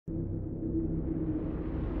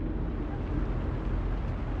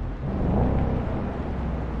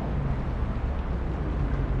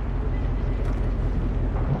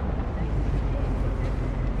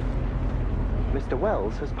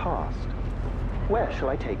Wells has passed. Where shall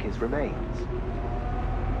I take his remains?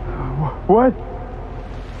 What?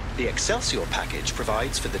 The Excelsior package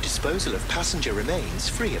provides for the disposal of passenger remains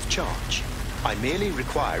free of charge. I merely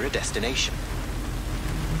require a destination.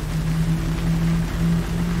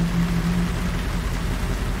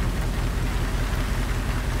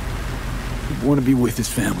 I want to be with his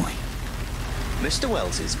family. Mr.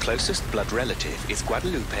 Wells's closest blood relative is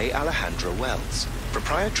Guadalupe Alejandra Wells,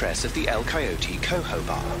 proprietress of the El Coyote Coho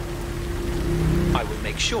Bar. I will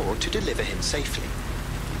make sure to deliver him safely.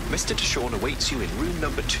 Mr. Deshawn awaits you in room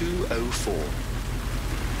number 204.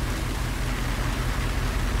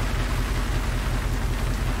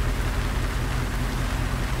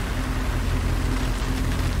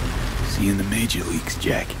 See you in the major leagues,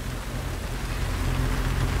 Jack.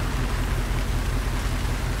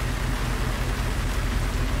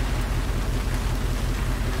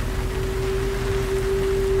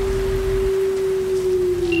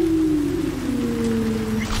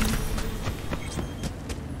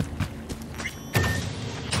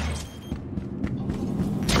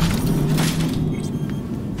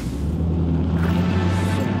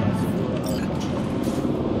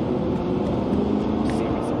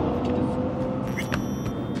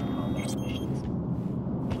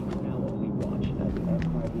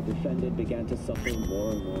 Began to suffer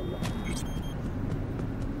more and more loss.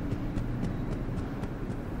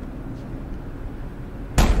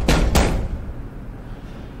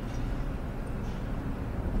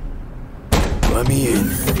 Let me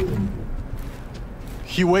in.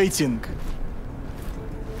 He waiting.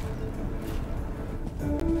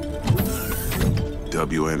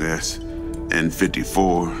 WNS,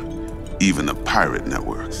 N54, even the pirate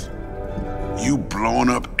networks. You blowing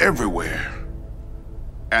up everywhere.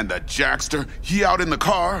 And the Jackster, he out in the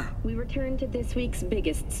car? We return to this week's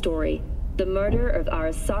biggest story. The murder of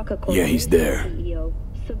Arasaka Corporation Yeah, he's there. CEO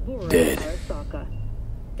Saburo Dead. Arasaka.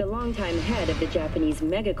 The longtime head of the Japanese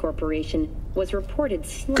megacorporation was reported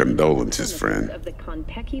slain Condolences, on the friend. premises of the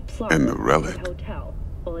Konpeki Plaza And the relic. Hotel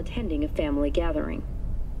while attending a family gathering.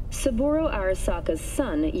 Saburo Arasaka's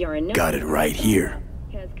son, Yaronori, Got it right here.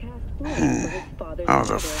 has cast blame for his father's I was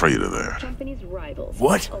murder afraid of against that. the company's rivals.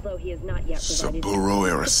 What? Although he has not yet provided Saburo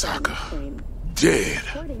evidence to confirm Arasaka. his claim. Dead.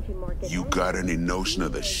 According to market You got any notion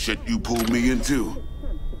of the shit you pulled pulled me into?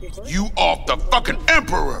 You off the fucking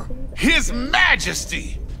Emperor! His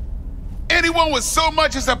Majesty! Anyone with so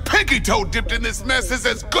much as a pinky toe dipped in this mess is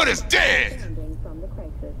as good as dead!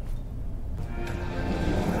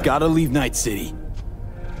 Gotta leave Night City.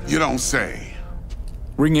 You don't say.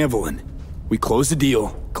 Ring Evelyn. We close the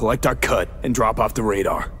deal, collect our cut, and drop off the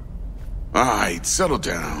radar. Alright, settle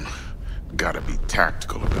down. Gotta be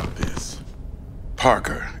tactical about this.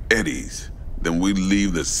 Parker, Eddie's, then we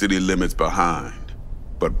leave the city limits behind.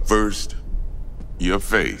 But first, your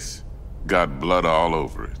face got blood all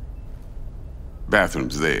over it.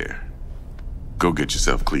 Bathroom's there. Go get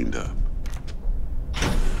yourself cleaned up.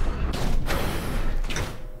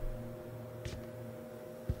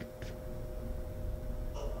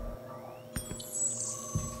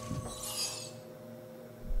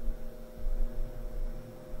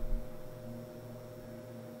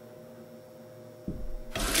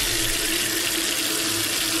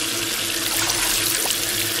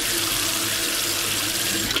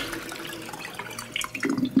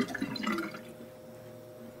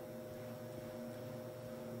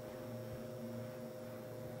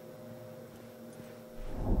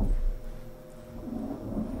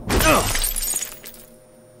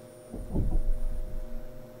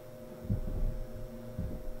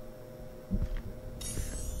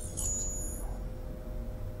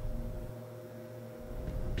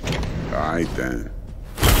 Alright then.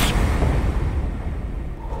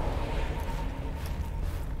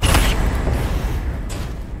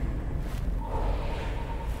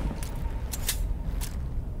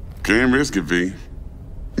 Can't risk it, V.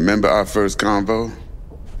 Remember our first convo?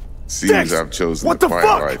 Seems Dex, I've chosen what the the quiet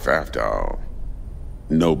fuck? life after all.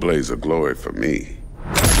 No blaze of glory for me.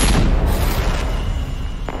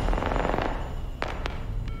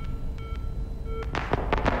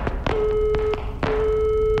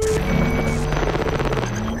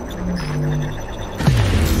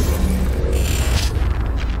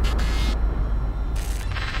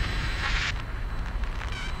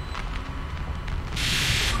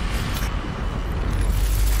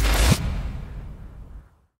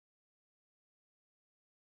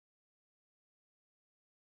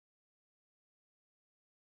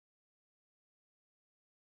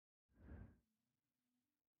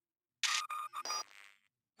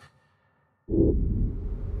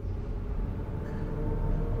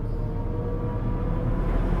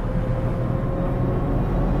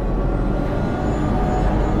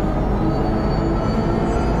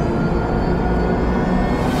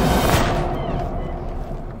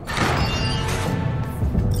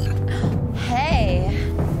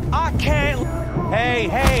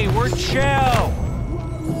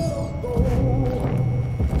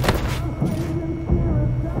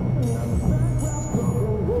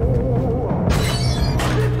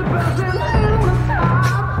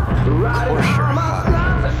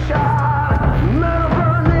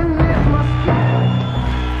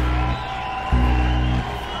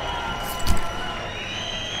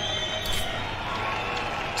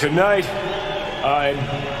 Tonight,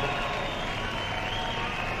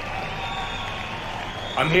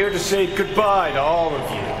 I'm here to say goodbye to all of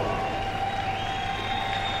you.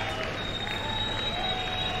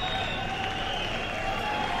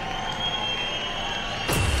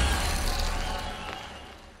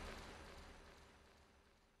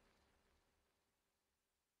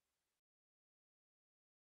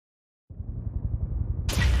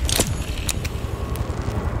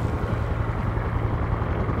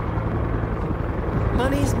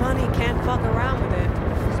 Money's money, can't fuck around with it.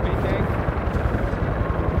 Speaking.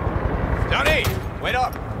 Johnny, wait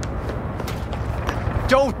up!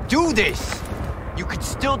 Don't do this! You could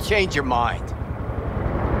still change your mind.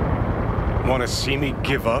 Want to see me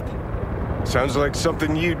give up? Sounds like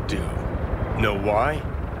something you'd do. Know why?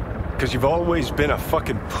 Because you've always been a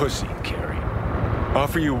fucking pussy, Carrie.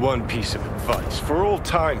 Offer you one piece of advice, for old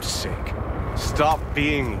time's sake. Stop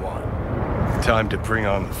being one. Time to bring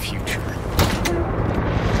on the future.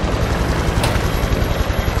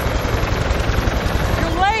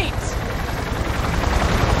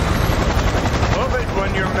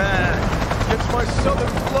 When you're mad, gets my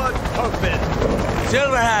southern blood pumping.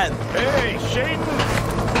 Silverhand! Hey,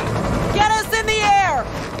 Shaden! Get us in the air!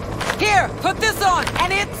 Here, put this on,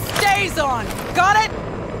 and it stays on. Got it?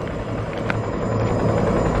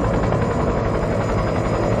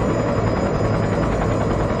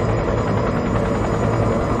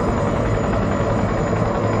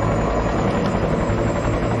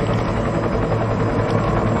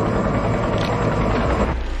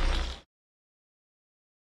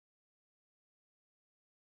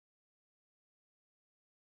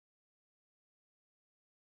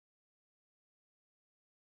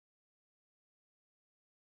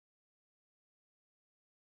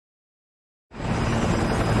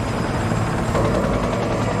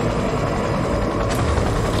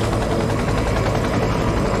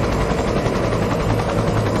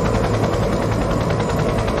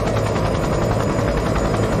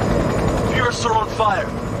 Fire.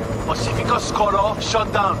 Pacificus cut off,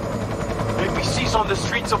 shut down. APC's on the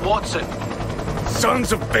streets of Watson.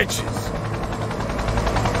 Sons of bitches!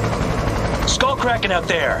 Skullcracking out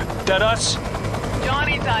there. That us?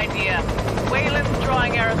 Johnny's idea. Wayland's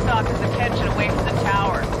drawing Arasaka's attention away from the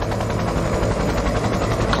tower.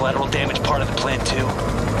 Collateral damage part of the plan, too.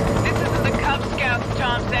 This isn't the Cub Scouts,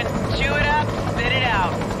 Thompson. Chew it up, spit it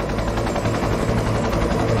out.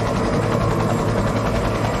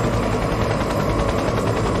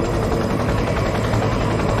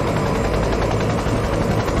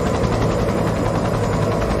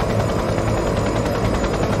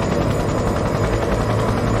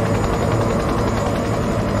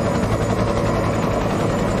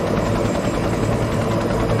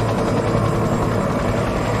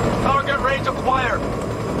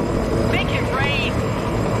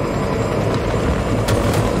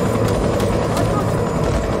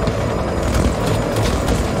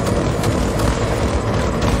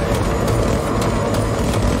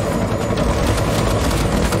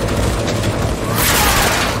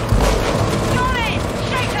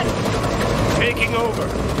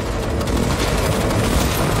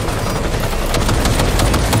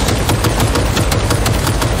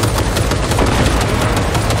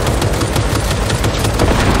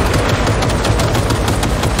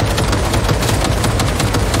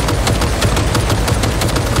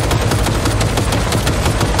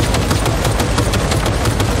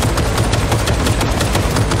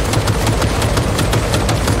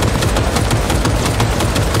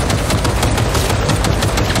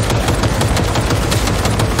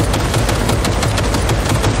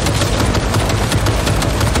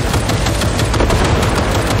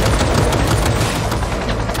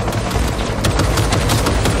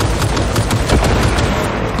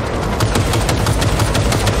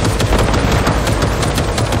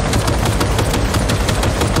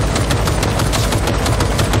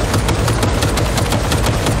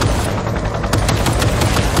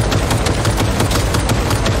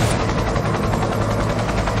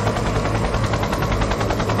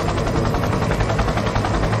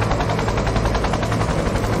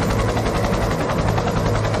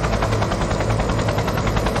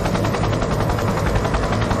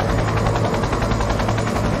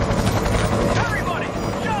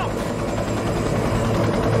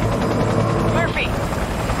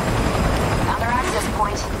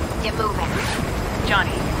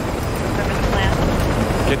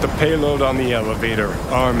 Payload on the elevator,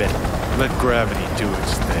 arm it, let gravity do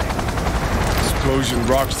its thing. Explosion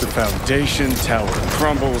rocks the foundation, tower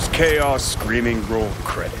crumbles, chaos, screaming, roll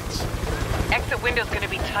credits. Exit window's gonna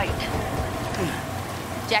be tight.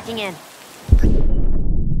 Jacking in.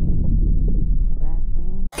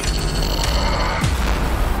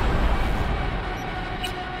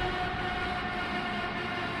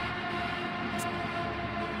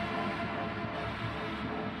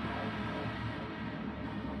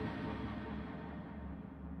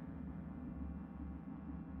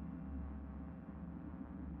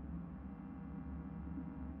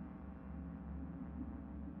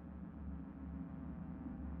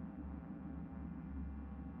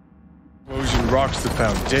 rocks the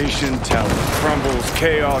foundation, tower crumbles,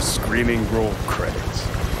 chaos, screaming, roll credits.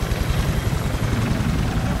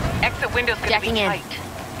 Exit window's gonna Jacking be in. tight.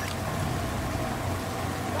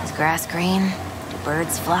 Is grass green? Do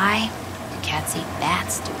birds fly? Do cats eat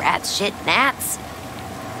bats? Do rats shit gnats?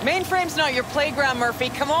 Mainframe's not your playground, Murphy.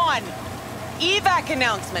 Come on. Evac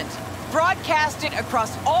announcement. Broadcast it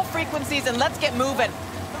across all frequencies and let's get moving.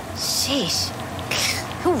 Sheesh.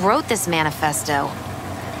 Who wrote this manifesto?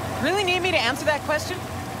 Really need me to answer that question?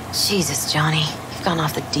 Jesus, Johnny. You've gone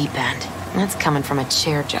off the deep end. That's coming from a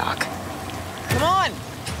chair jock. Come on.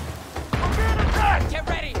 Get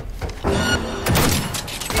ready. See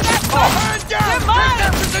that? Hand down! They're mine! Take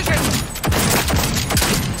that position!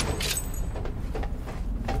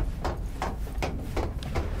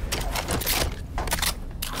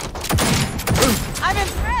 I'm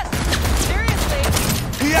impressed. Seriously.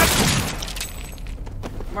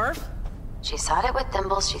 Murph? She sought it with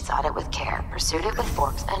thimbles, she sought it with care, pursued it with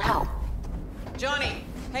forks and hope. Johnny,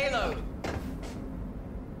 payload.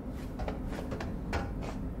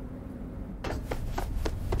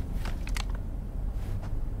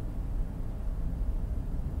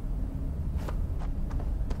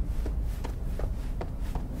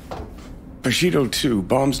 Bushido 2,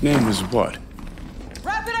 bomb's name is what?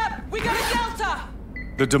 Wrap it up! We got a Delta!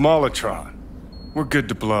 The Demolitron. We're good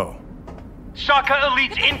to blow. Shaka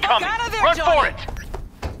Elite's incoming! out of there, Run Johnny. for it!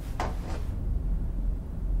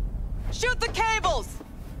 Shoot the cables!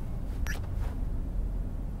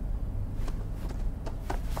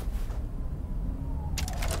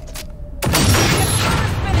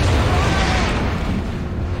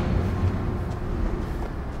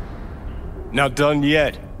 Not done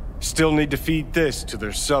yet. Still need to feed this to their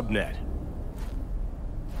subnet.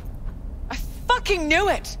 I fucking knew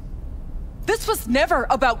it! This was never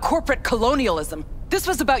about corporate colonialism. This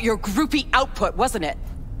was about your groupie output, wasn't it?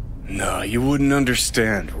 No, you wouldn't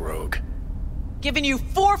understand, Rogue. Giving you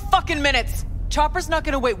 4 fucking minutes. Chopper's not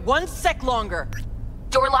gonna wait 1 sec longer.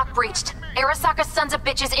 Door lock breached. Arasaka's sons of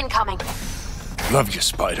bitches incoming. Love you,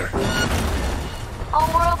 Spider. All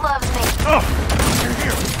world loves me.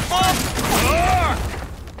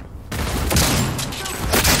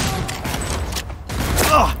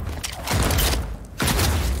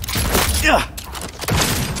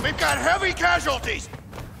 We've got heavy casualties!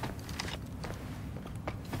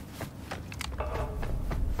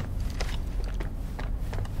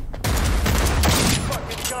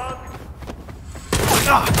 Fucking dog!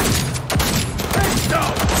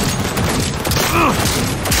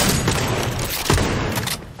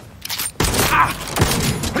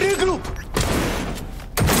 Regroup!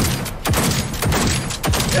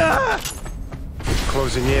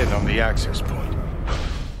 Closing in on the access point.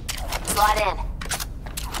 Slide in.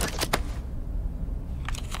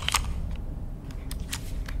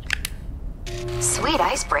 Sweet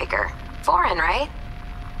icebreaker. Foreign, right?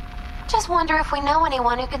 Just wonder if we know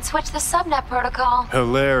anyone who can switch the subnet protocol.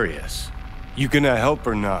 Hilarious. You gonna help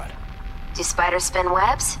or not? Do spiders spin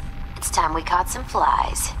webs? It's time we caught some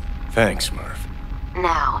flies. Thanks, Murph.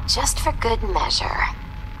 Now, just for good measure.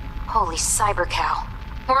 Holy cyber cow.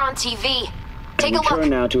 We're on TV. Take a look. Turn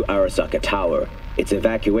now to Arasaka Tower. Its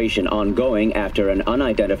evacuation ongoing after an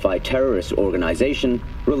unidentified terrorist organization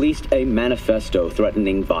released a manifesto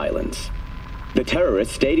threatening violence. The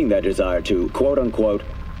terrorists stating their desire to, quote-unquote,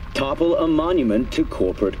 topple a monument to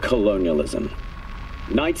corporate colonialism.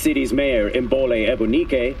 Night City's mayor, Imbole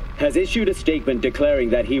Ebunike, has issued a statement declaring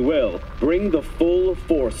that he will bring the full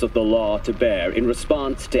force of the law to bear in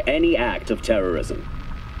response to any act of terrorism.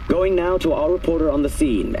 Going now to our reporter on the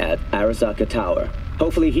scene at Arasaka Tower.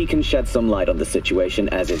 Hopefully he can shed some light on the situation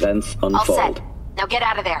as events unfold. All set. Now get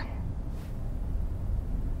out of there.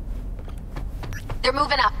 They're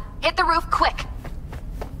moving up. Hit the roof quick.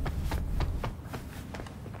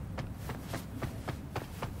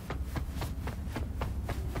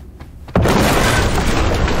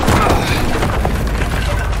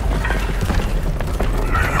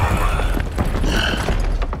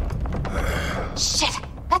 Shit!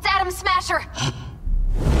 That's Adam Smasher!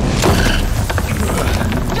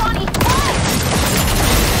 Johnny,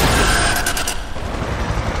 run!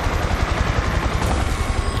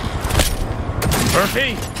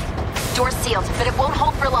 Murphy? Door's sealed, but it won't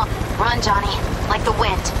hold for long. Run, Johnny. Like the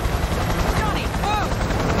wind. Johnny, move!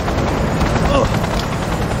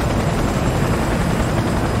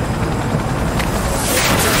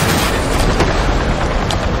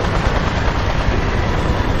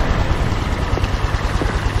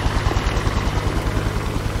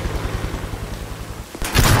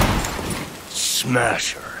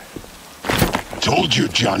 Smasher. Told you,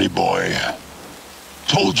 Johnny boy.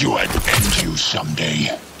 Told you I'd end you someday.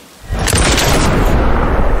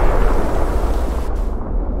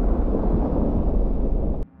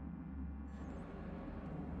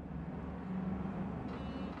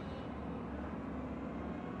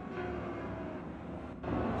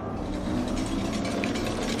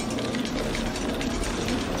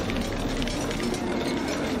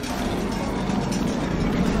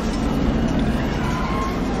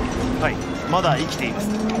 まだ生きています。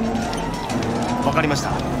わかりまし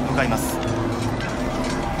た。向かいます。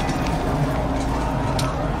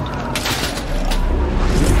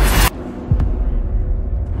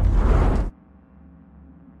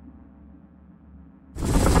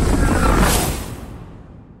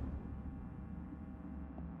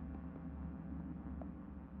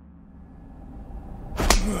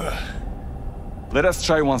Let us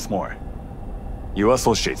try once more. Your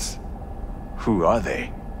associates. Who are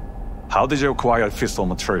they? How did you acquire fissile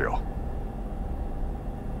material?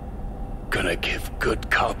 Gonna give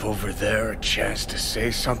good cop over there a chance to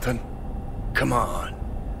say something? Come on.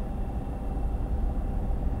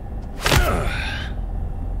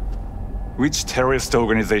 Which terrorist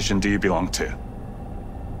organization do you belong to?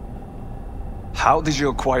 How did you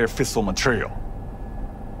acquire fissile material?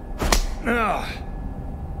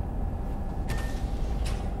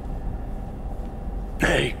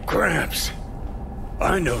 Hey, Gramps.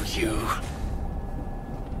 I know you.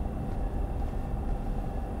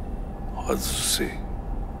 外せ。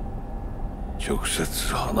直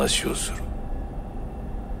接話をする。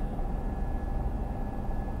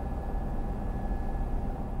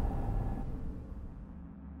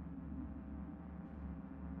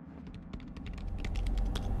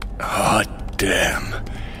Ah, damn.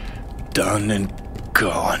 Done and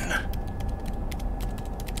gone.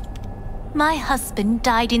 My husband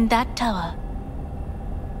died in that tower.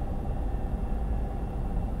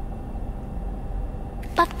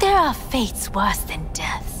 But there are fates worse than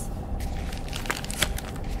death.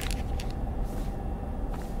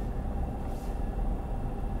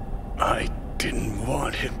 I didn't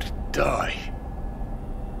want him to die.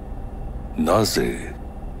 なぜ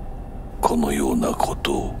このようなこ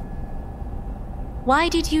とを Why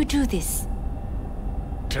did you do this?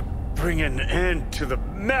 To bring an end to the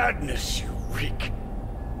madness you wreak.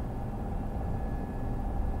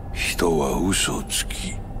 人は嘘をつ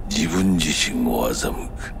き自分自身を欺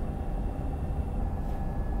く。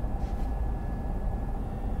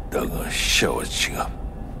だが死者は違う。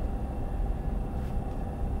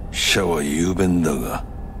死者は雄弁だが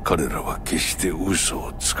彼らは決して嘘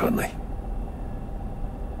をつかない。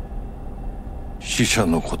死者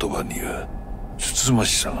の言葉にはつつま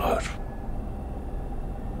しさがある。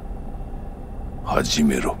始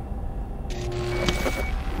めろ。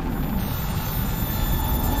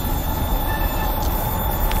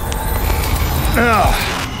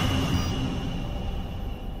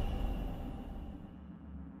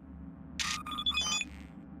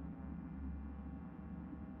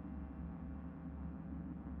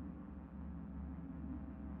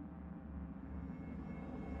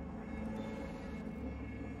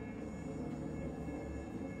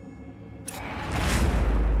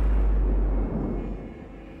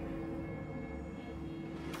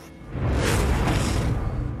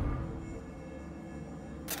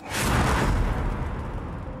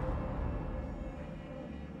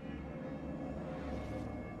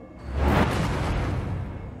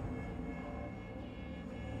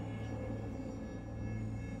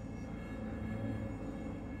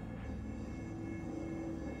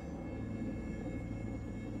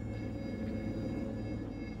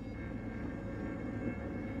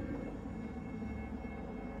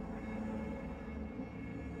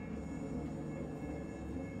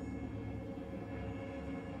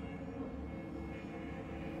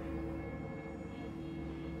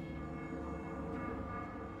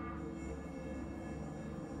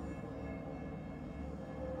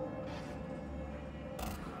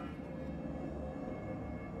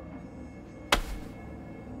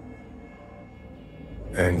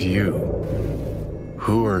And you?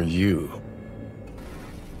 Who are you?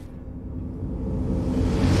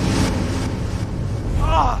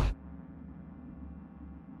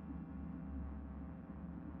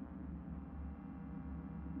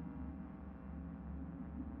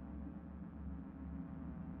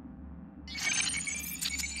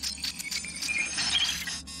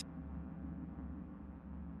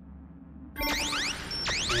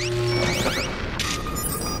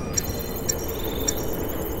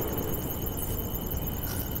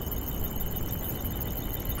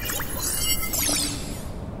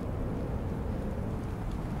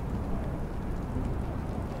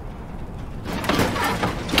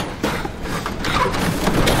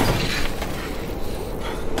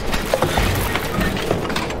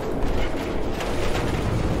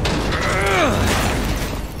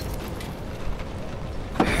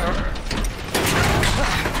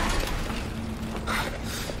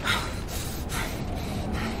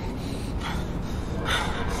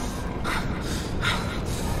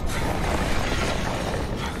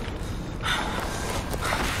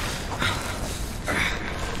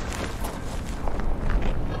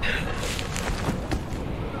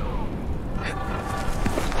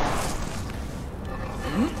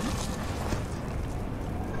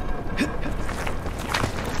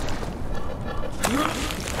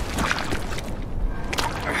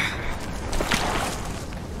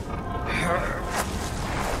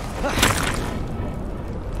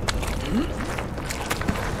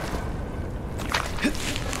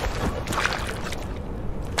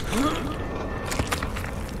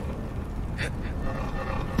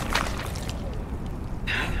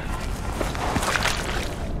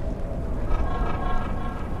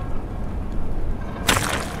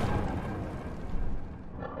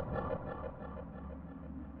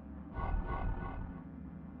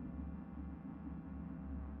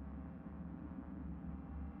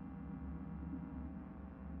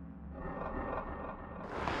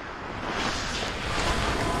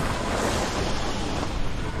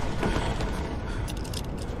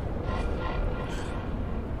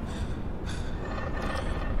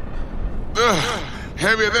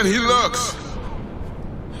 Heavier than he looks.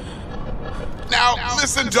 Now,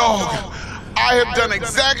 listen, dog. I have done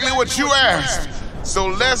exactly what you asked. So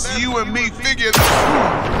let's you and me figure this.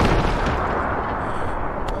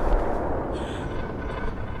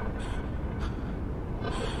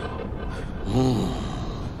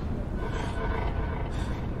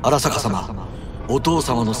 荒坂様、お父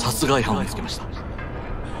様の殺害犯を見つけました。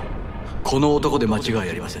この男で間違い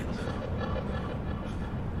ありません。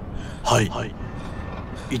はい。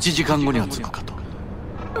1時間後には着くかと。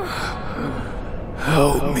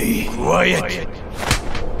Help me. Quiet.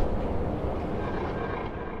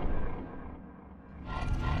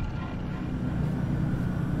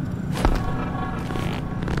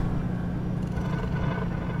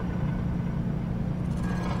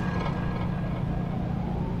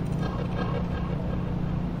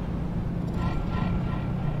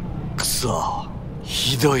 くそ、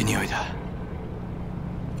ひどい匂いだ。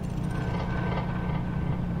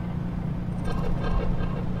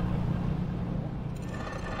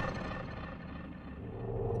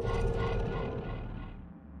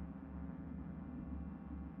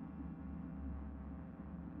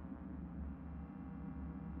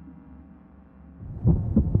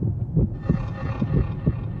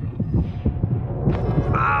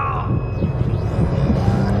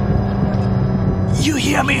You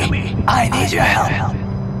hear me? I need your help.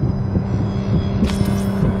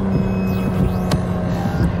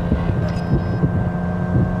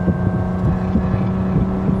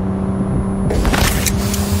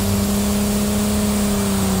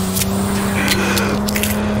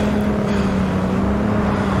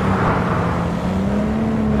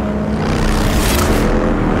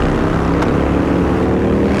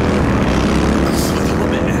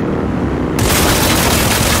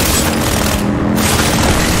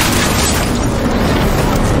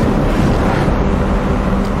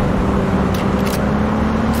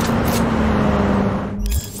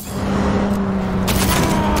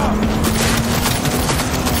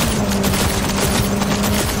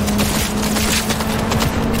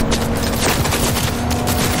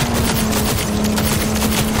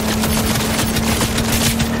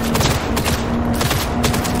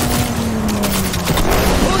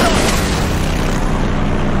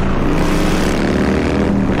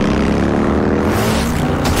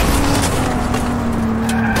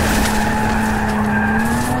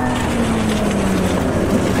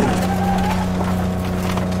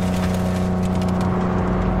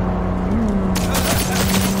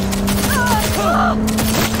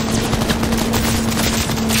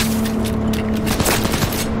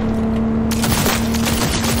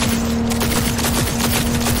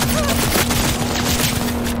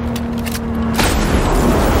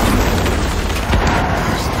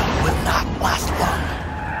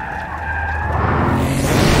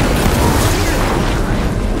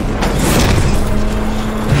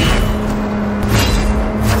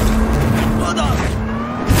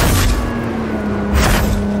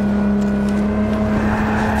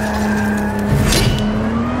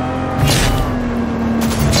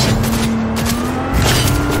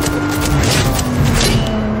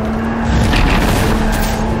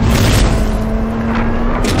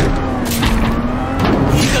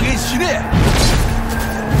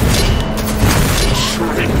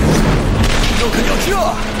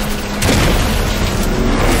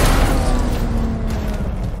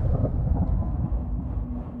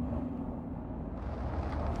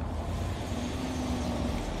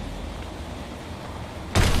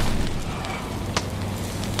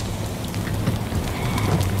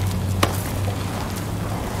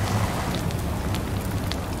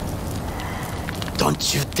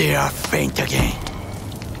 Don't you dare faint again.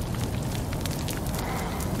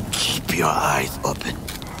 Keep your eyes open.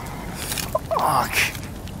 Fuck.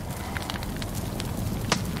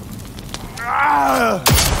 Ah!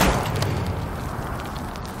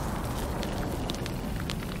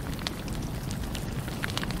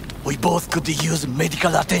 We both could use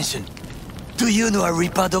medical attention. Do you know a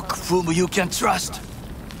Reaper doc whom you can trust?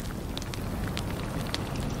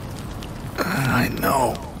 I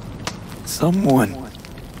know. Someone.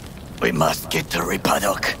 We must get to Reaper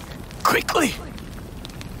doc. Quickly!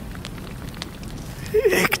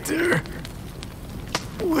 Victor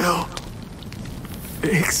will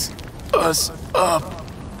fix us up.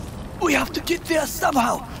 We have to get there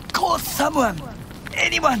somehow. Call someone.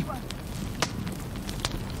 Anyone.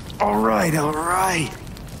 All right.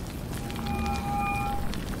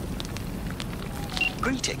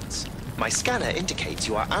 Greetings. My scanner indicates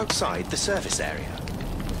you are outside the service area.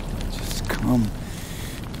 Just come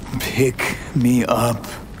pick me up.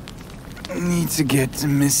 Need to get to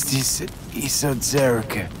Misty's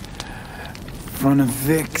esoterica. front of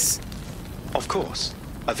Vic's? Of course.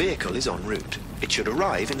 A vehicle is en route. It should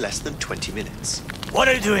arrive in less than 20 minutes. What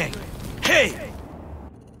are you doing? Hey!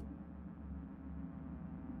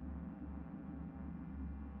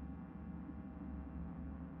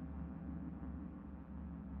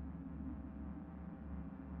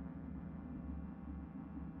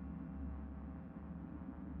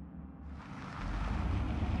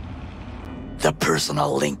 The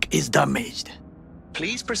personal link is damaged.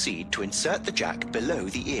 Please proceed to insert the jack below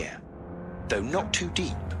the ear, though not too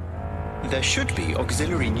deep. There should be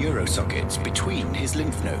auxiliary neurosockets between his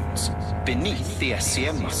lymph nodes, beneath the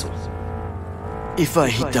SCM muscle. If I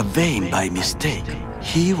hit a vein by mistake,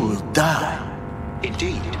 he will die.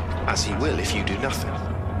 Indeed, as he will if you do nothing.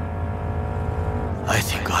 I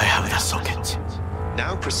think I have the socket.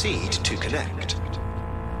 Now proceed to connect.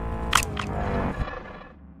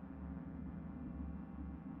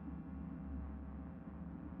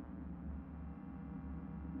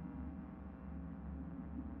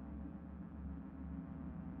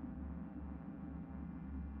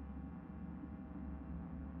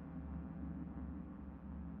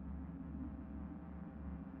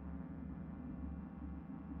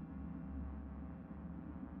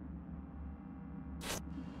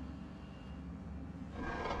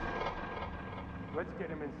 Let's get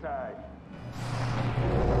him inside.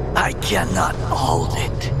 I cannot hold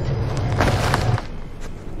it.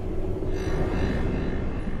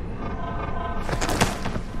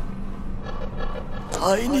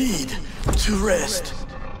 I need to rest.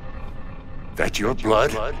 That your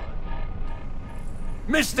blood?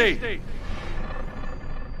 Misty!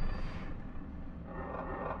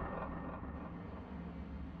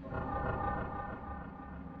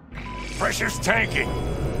 Pressure's tanking.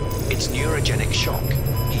 It's neurogenic shock.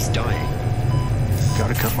 He's dying.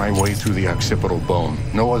 Gotta cut my way through the occipital bone.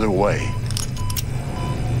 No other way.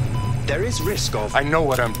 There is risk of... I know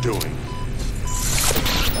what I'm doing.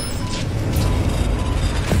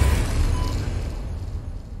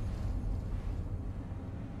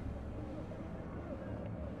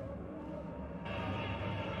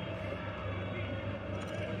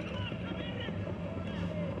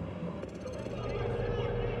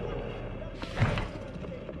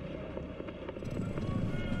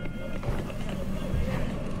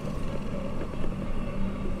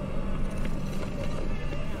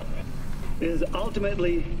 It is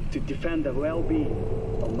ultimately to defend the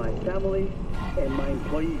well-being of my family and my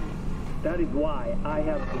employees. That is why I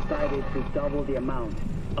have decided to double the amount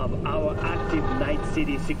of our active Night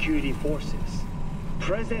City security forces.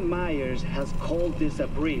 President Myers has called this a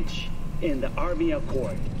breach in the Army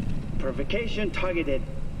Accord. Provocation targeted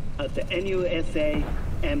at the NUSA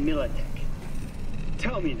and Militech.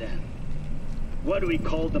 Tell me then, what do we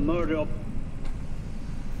call the murder of...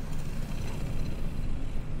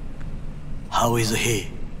 How is he?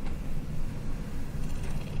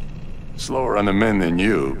 Slower on the mend than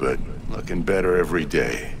you, but looking better every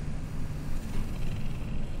day.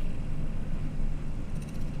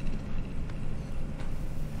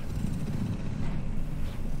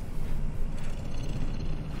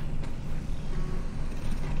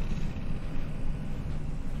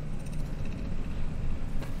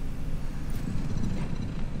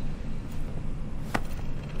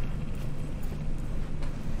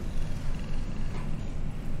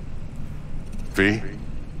 V,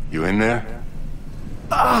 you in there?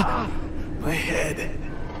 Ah! My head.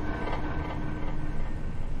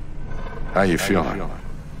 How you feeling?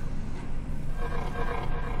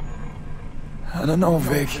 I don't know,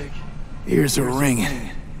 Vic. Ears are ringing.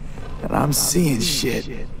 And I'm seeing shit.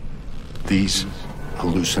 These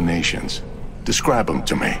hallucinations. Describe them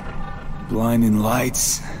to me. Blinding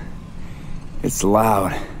lights. It's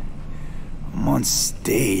loud. I'm on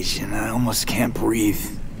stage and I almost can't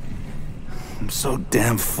breathe. I'm so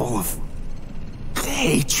damn full of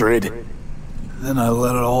hatred. Then I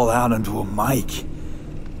let it all out into a mic,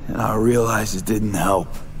 and I realized it didn't help.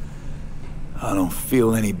 I don't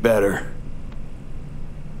feel any better.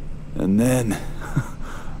 And then,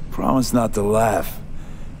 promise not to laugh,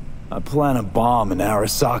 I plant a bomb in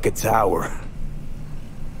Arasaka Tower.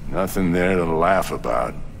 Nothing there to laugh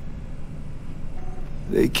about.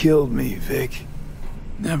 They killed me, Vic.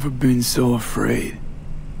 Never been so afraid.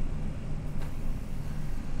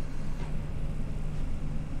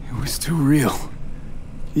 It was too real,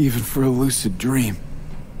 even for a lucid dream.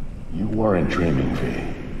 You weren't dreaming, V.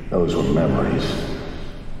 Those were memories.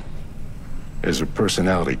 There's a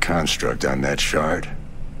personality construct on that shard.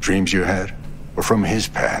 Dreams you had, or from his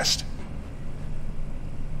past.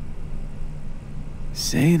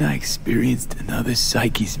 Saying I experienced another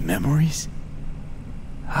psyche's memories?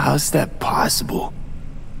 How's that possible?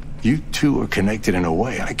 You two are connected in a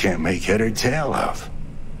way I can't make head or tail of.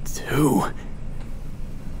 Two?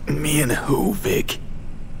 Me and who, Vic?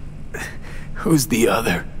 Who's the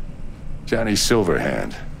other? Johnny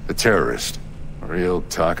Silverhand, the terrorist. Real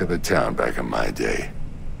talk of the town back in my day.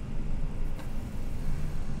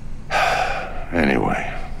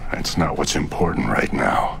 Anyway, that's not what's important right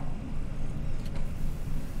now.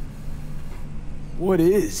 What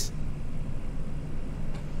is?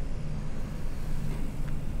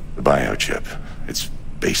 The biochip. It's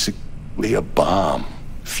basically a bomb.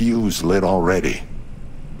 Fuse lit already.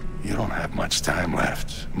 You don't have much time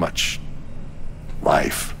left. Much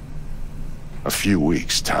life. A few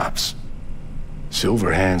weeks, tops.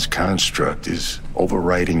 Silverhand's construct is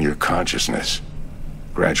overriding your consciousness,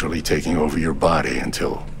 gradually taking over your body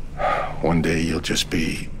until one day you'll just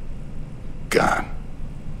be gone.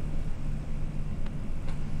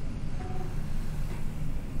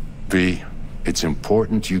 V, it's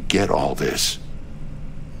important you get all this.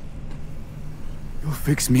 You'll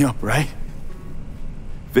fix me up, right?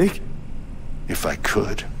 Vic? If I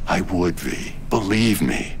could, I would, V. Believe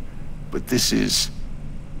me. But this is...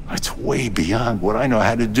 it's way beyond what I know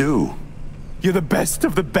how to do. You're the best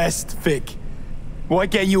of the best, Vic. Why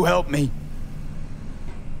can't you help me?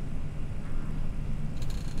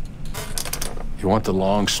 You want the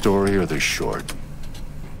long story or the short?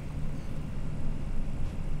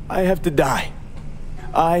 I have to die.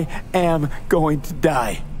 I am going to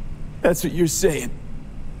die. That's what you're saying.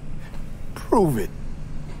 Prove it.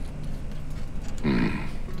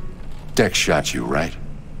 Dex shot you, right?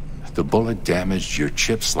 The bullet damaged your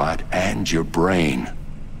chip slot and your brain.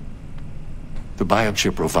 The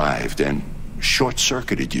biochip revived and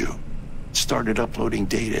short-circuited you. Started uploading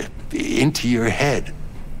data into your head.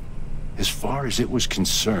 As far as it was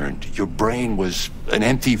concerned, your brain was an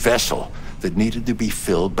empty vessel that needed to be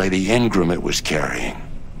filled by the engram it was carrying.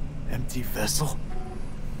 Empty vessel?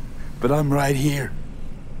 But I'm right here.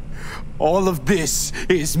 All of this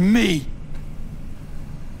is me.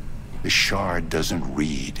 The shard doesn't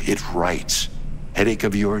read, it writes. Headache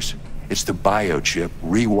of yours? It's the biochip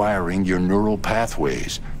rewiring your neural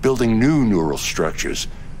pathways, building new neural structures,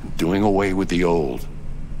 and doing away with the old.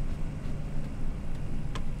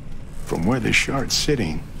 From where the shard's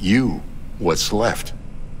sitting, what's left,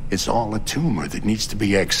 it's all a tumor that needs to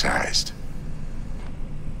be excised.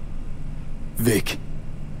 Vic,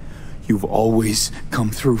 you've always come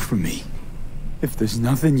through for me. If there's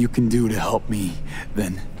nothing you can do to help me,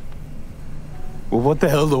 then... well, what the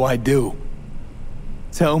hell do I do?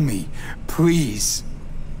 Tell me, please.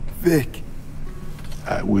 Vic.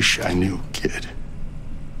 I wish I knew, kid.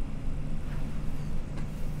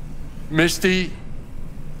 Misty?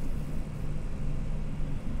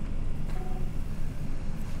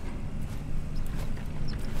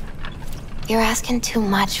 You're asking too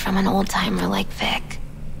much from an old-timer like Vic.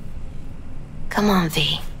 Come on,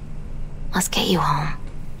 V. Let's get you home.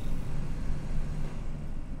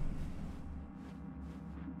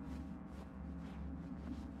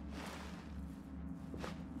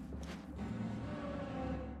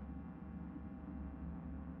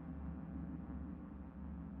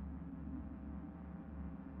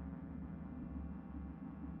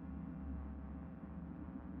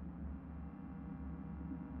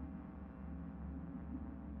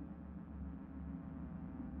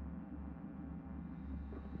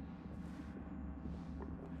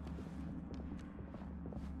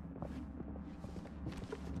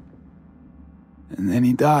 And then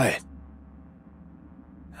he died.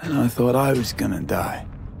 And I thought I was gonna die.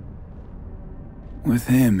 With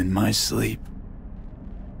him in my sleep.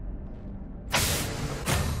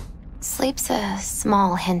 Sleep's a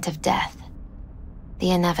small hint of death.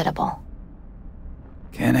 The inevitable.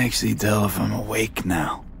 Can't actually tell if I'm awake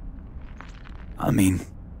now. I mean,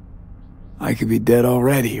 I could be dead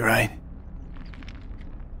already, right?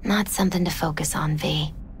 Not something to focus on,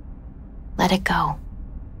 V. Let it go.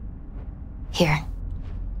 Here.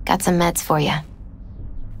 Got some meds for you.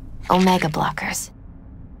 Omega blockers.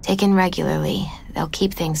 Taken regularly, they'll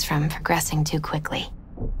keep things from progressing too quickly.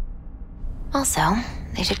 Also,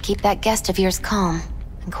 they should keep that guest of yours calm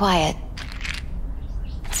and quiet.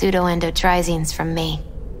 Pseudo-endotrizine's from me.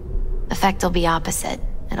 Effect will be opposite.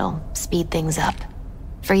 It'll speed things up.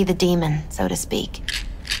 Free the demon, so to speak.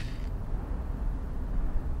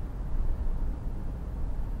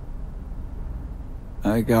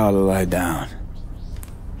 I gotta lie down.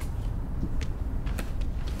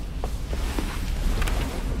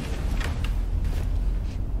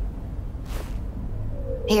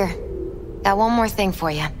 Here. Got one more thing for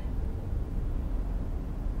you.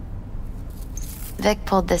 Vic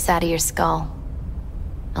pulled this out of your skull.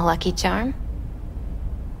 A lucky charm?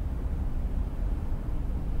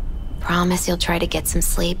 Promise you'll try to get some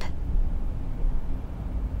sleep?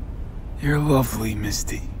 You're lovely,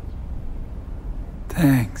 Misty.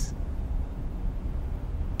 Thanks.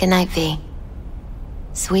 Good night, V.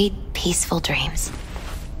 Sweet, peaceful dreams.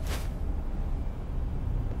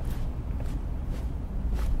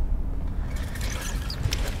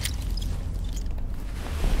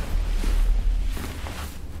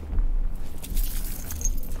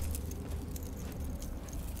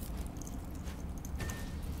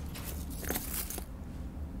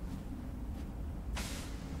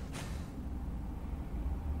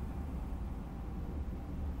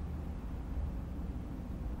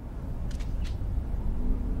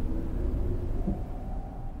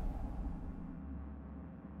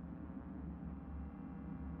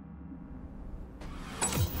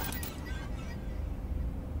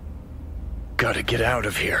 Gotta get out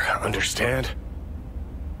of here, understand?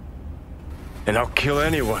 And I'll kill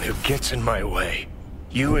anyone who gets in my way,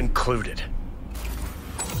 you included.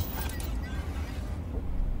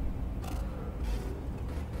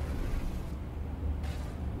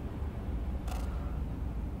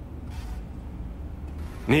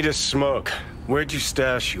 Need a smoke. Where'd you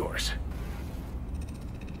stash yours?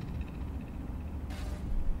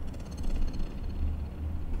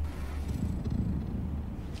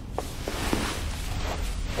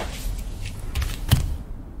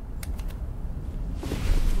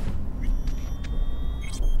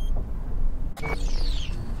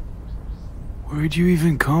 Where'd you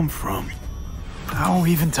even come from? How are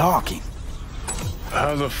we even talking?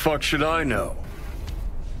 How the fuck should I know?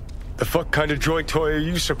 The fuck kind of droid toy are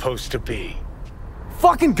you supposed to be?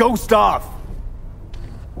 Fucking ghost off!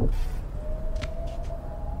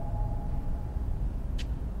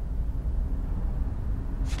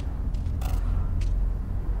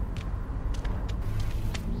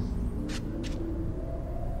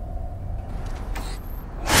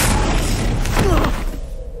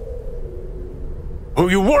 Who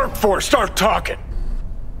you work for, start talking!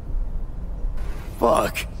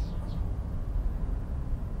 Fuck.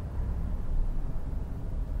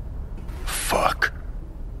 Fuck.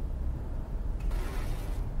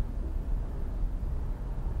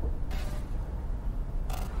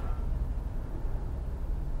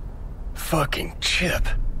 Fucking Chip.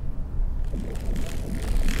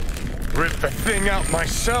 Rip the thing out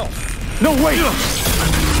myself. No, wait!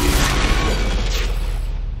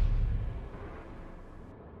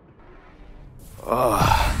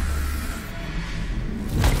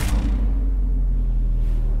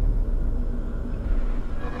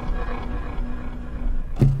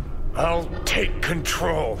 I'll take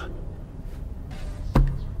control.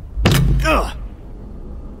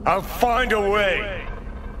 I'll find a way.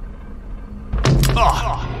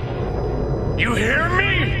 You hear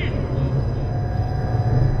me?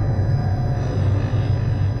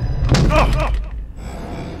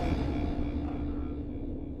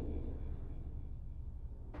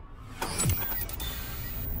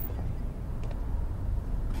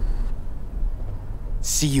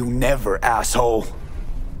 See you never, asshole.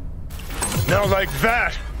 Now like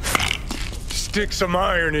that! Stick some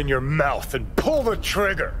iron in your mouth and pull the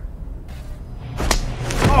trigger!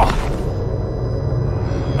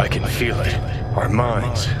 I can feel it. Our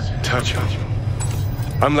minds touching.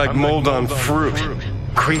 I'm like mold on fruit,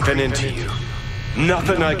 creeping into you.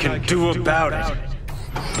 Nothing I can do about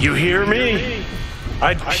it. You hear me?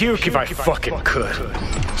 I'd puke if I fucking could.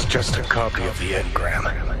 It's just a copy of the engram.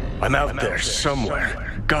 I'm out there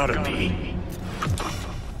somewhere. Gotta be.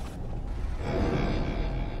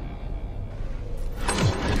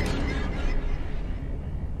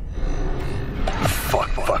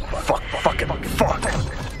 Fuck.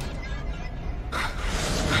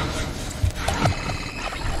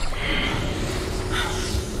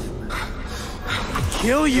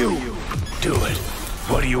 Kill you! Do it.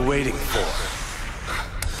 What are you waiting for?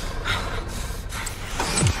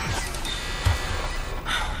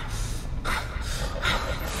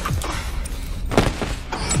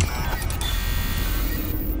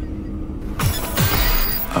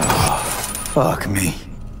 Fuck me.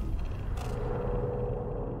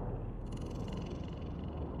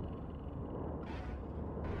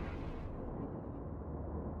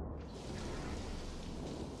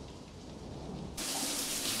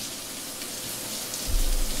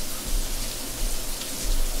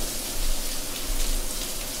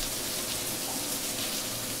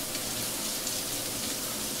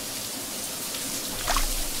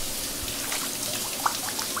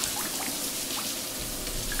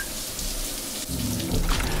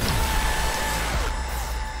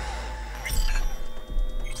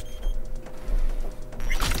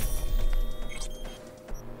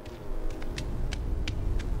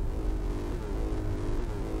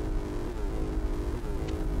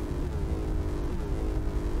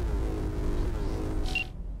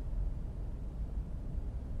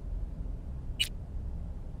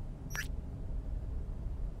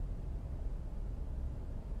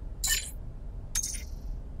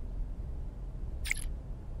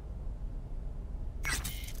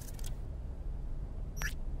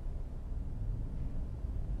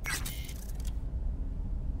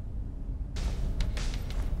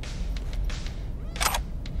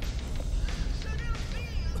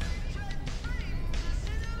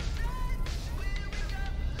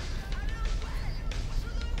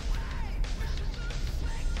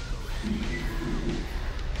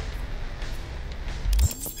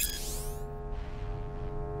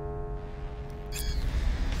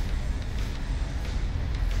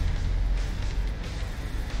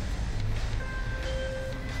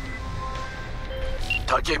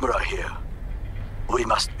 Takemura here. We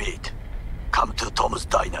must meet. Come to Tom's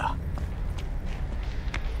Diner.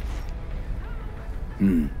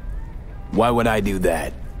 Why would I do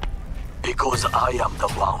that? Because I am the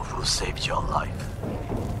one who saved your life.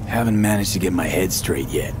 Haven't managed to get my head straight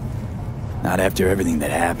yet. Not after everything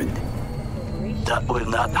that happened. That will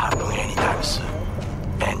not happen anytime soon.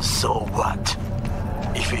 And so what?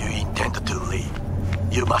 If you intend to leave,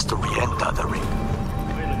 you must re-enter the ring.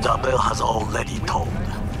 The bell has already tolled.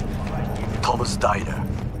 Tom's Diner.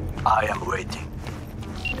 I am waiting.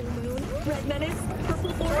 Red Menace,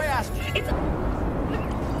 Purple Forest. It's...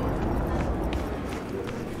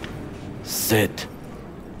 Sit.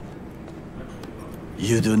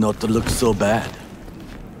 You do not look so bad.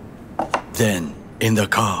 Then, in the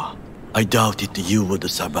car, I doubted you would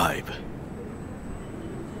survive.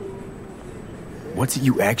 What's it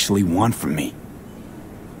you actually want from me?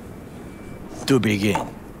 To begin,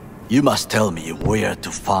 you must tell me where to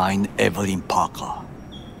find Evelyn Parker.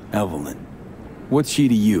 Evelyn? What's she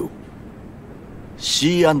to you?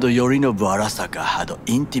 She and Yorinobu Arasaka had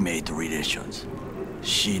intimate relations.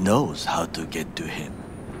 She knows how to get to him.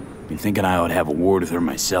 Been thinking I ought to have a word with her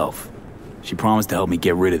myself. She promised to help me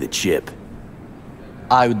get rid of the chip.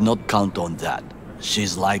 I would not count on that.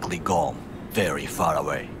 She's likely gone, very far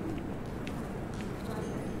away.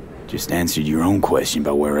 Just answered your own question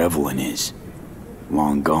about where Evelyn is.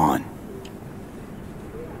 Long gone.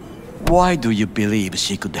 Why do you believe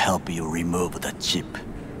she could help you remove the chip?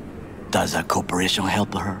 Does a corporation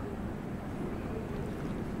help her?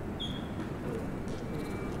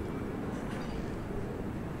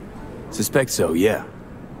 Suspect so, yeah.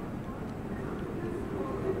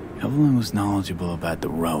 Evelyn was knowledgeable about the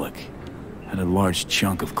relic. Had a large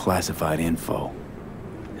chunk of classified info.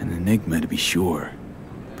 An enigma to be sure.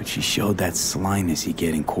 But she showed that slyness you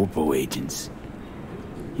get in corpo agents.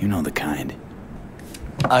 You know the kind.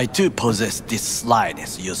 I too possess this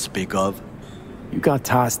slyness you speak of. You got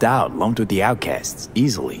tossed out, lumped with the outcasts,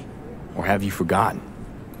 easily. Or have you forgotten?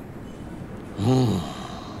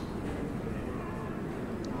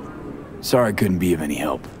 Sorry I couldn't be of any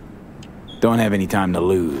help. Don't have any time to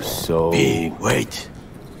lose, so... B, wait.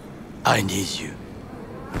 I need you.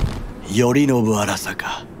 Yorinobu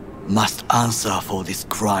Arasaka must answer for this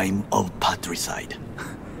crime of patricide.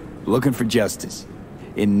 Looking for justice.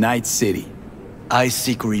 In Night City. I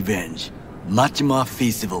seek revenge. Much more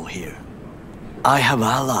feasible here. I have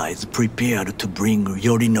allies prepared to bring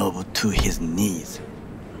Yorinobu to his knees.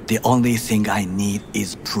 The only thing I need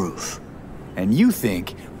is proof. And you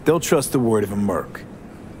think they'll trust the word of a merc?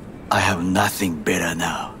 I have nothing better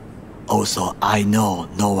now. Also, I know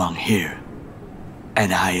no one here.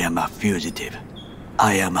 And I am a fugitive.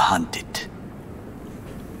 I am hunted.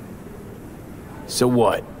 So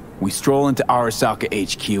what? We stroll into Arasaka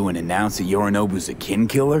HQ and announce that Yorinobu's a kin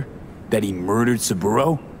killer? That he murdered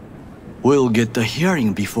Saburo? We'll get the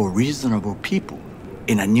hearing before reasonable people,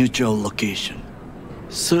 in a neutral location.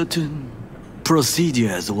 Certain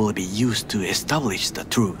procedures will be used to establish the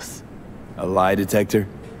truth. A lie detector?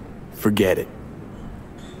 Forget it.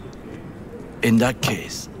 In that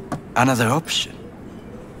case, another option.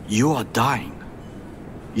 You are dying.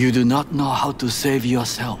 You do not know how to save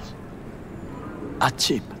yourself. A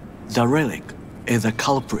chip, the relic, is a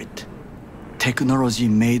culprit. Technology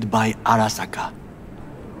made by Arasaka.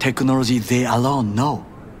 Technology they alone know.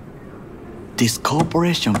 This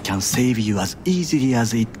corporation can save you as easily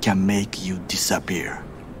as it can make you disappear.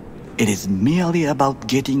 It is merely about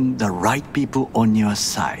getting the right people on your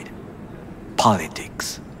side.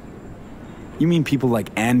 Politics. You mean people like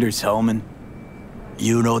Anders Hellman?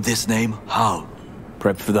 You know this name? How?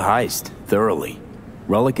 Prepped for the heist, thoroughly.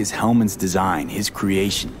 Relic is Hellman's design, his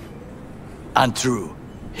creation. Untrue.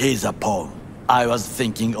 He's a pawn. I was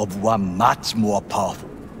thinking of one much more powerful.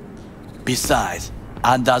 Besides,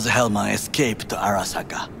 Anders Hellman escaped to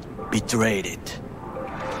Arasaka. Betrayed it.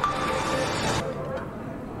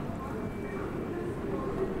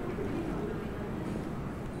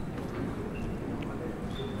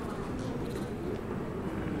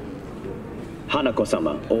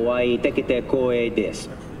 Hanako-sama, お会いできて光栄です。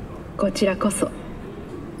こちらこそ。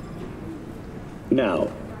Now,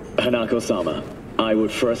 Hanako-sama, I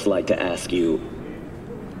would first like to ask you...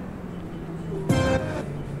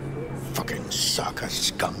 Fucking Saka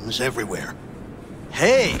scums everywhere.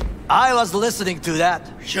 Hey, I was listening to that.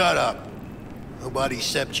 Shut up. Nobody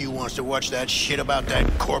except you wants to watch that shit about that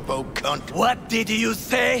corpo cunt. What did you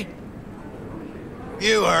say?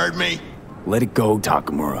 You heard me. Let it go,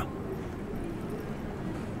 Takamura.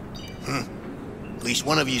 At least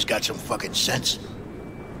one of you's got some fucking sense.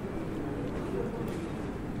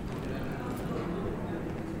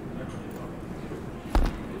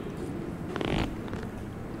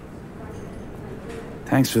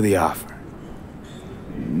 Thanks for the offer.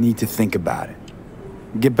 Need to think about it.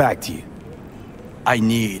 Get back to you. I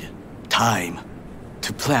need time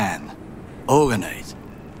to plan, organize.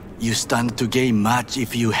 You stand to gain much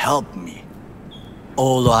if you help me.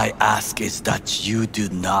 All I ask is that you do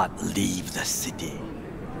not leave the city.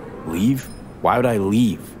 Leave? Why would I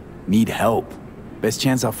leave? Need help. Best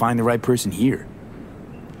chance I'll find the right person here.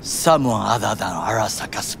 Someone other than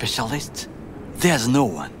Arasaka specialist? There's no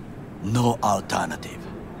one. No alternative.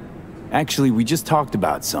 Actually, we just talked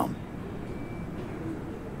about some.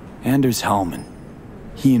 Anders Hellman.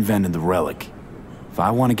 He invented the relic. If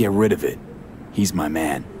I want to get rid of it, he's my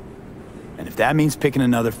man. And if that means picking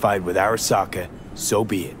another fight with Arasaka, so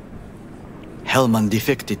be it. Hellman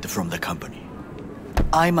defected from the company.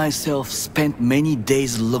 I myself spent many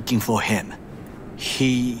days looking for him.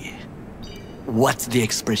 He... what's the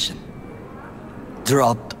expression?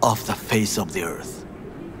 Dropped off the face of the earth.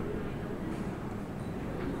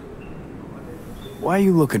 Why are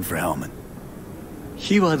you looking for Hellman?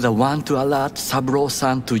 He was the one to alert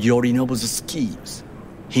Saburo-san to Yorinobu's schemes.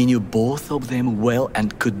 He knew both of them well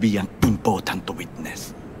and could be an important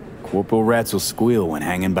witness. Corporal rats will squeal when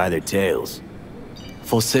hanging by their tails.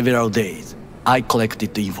 For several days, I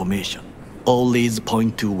collected the information. All leads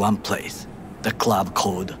point to one place, the club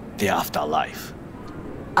called the Afterlife.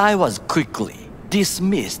 I was quickly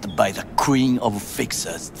dismissed by the queen of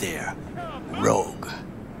fixers there, Rogue.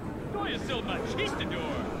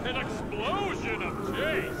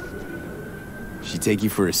 She take you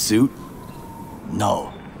for a suit?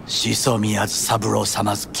 No, she saw me as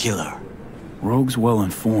Saburo-sama's killer. Rogue's well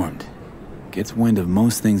informed. Gets wind of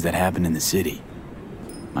most things that happen in the city.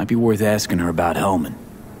 Might be worth asking her about Hellman.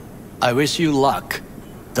 I wish you luck.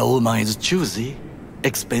 The woman is choosy,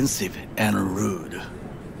 expensive, and rude.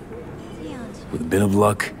 With a bit of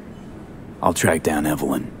luck, I'll track down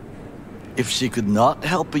Evelyn. If she could not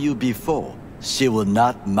help you before, she will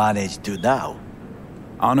not manage to now.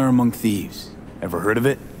 Honor among thieves. Ever heard of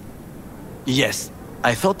it? Yes,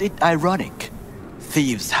 I thought it ironic.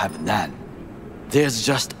 Thieves have none. There's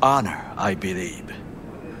just honor, I believe.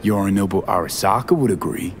 Yorinobu Arasaka would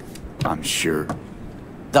agree, I'm sure.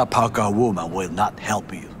 The Parker woman will not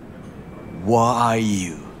help you. Why are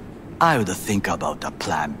you? I would think about a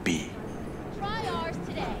plan B. Try ours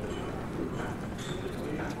today.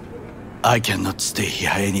 I cannot stay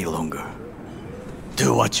here any longer.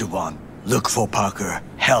 Do what you want. Look for Parker,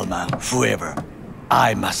 Hellman, whoever.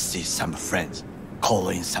 I must see some friends, call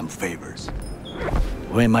in some favors.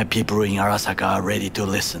 When my people in Arasaka are ready to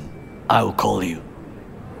listen, I will call you.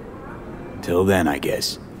 Till then, I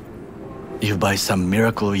guess. If by some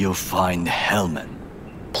miracle you find Hellman,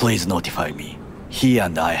 please notify me. He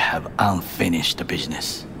and I have unfinished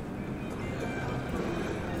business.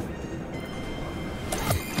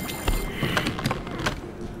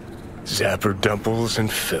 Zapper dumples and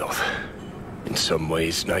filth. In some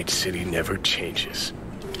ways, Night City never changes.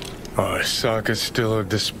 Arasaka's still a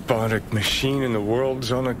despotic machine and the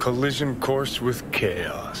world's on a collision course with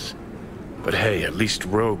chaos. But hey, at least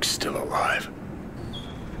Rogue's still alive.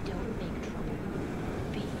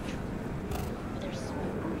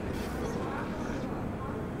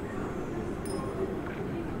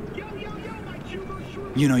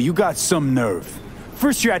 You know, you got some nerve.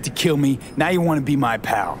 First you had to kill me, now you want to be my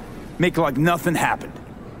pal. Make it like nothing happened.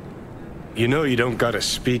 You know you don't gotta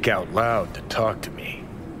speak out loud to talk to me.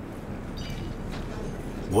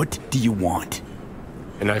 What do you want?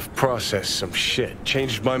 And I've processed some shit,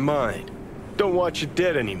 changed my mind. Don't want you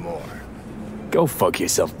dead anymore. Go fuck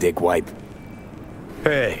yourself, dickwipe.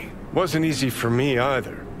 Hey, wasn't easy for me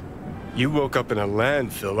either. You woke up in a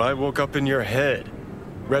landfill, I woke up in your head.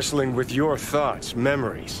 Wrestling with your thoughts,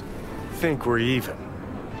 memories. Think we're even.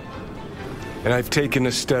 And I've taken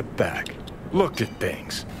a step back, looked at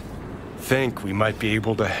things. Think we might be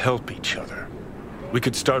able to help each other. We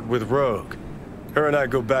could start with Rogue. Her and I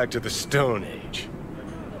go back to the Stone Age.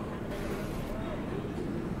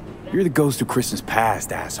 You're the ghost of Christmas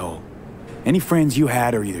past, asshole. Any friends you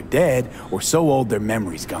had are either dead or so old their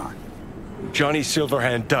memory's gone. Johnny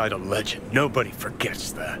Silverhand died a legend. Nobody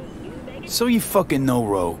forgets that. So you fucking know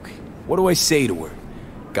Rogue. What do I say to her?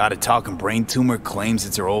 Got a talking brain tumor claims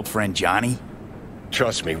it's her old friend Johnny?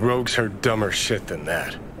 Trust me, Rogue's heard dumber shit than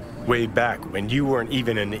that. Way back when you weren't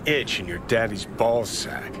even an itch in your daddy's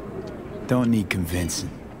ballsack. Don't need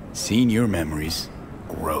convincing. Seeing your memories,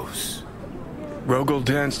 gross. Rogue will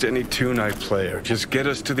dance to any tune I play, or just get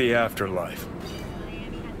us to the afterlife.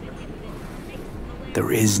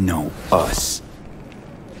 There is no us.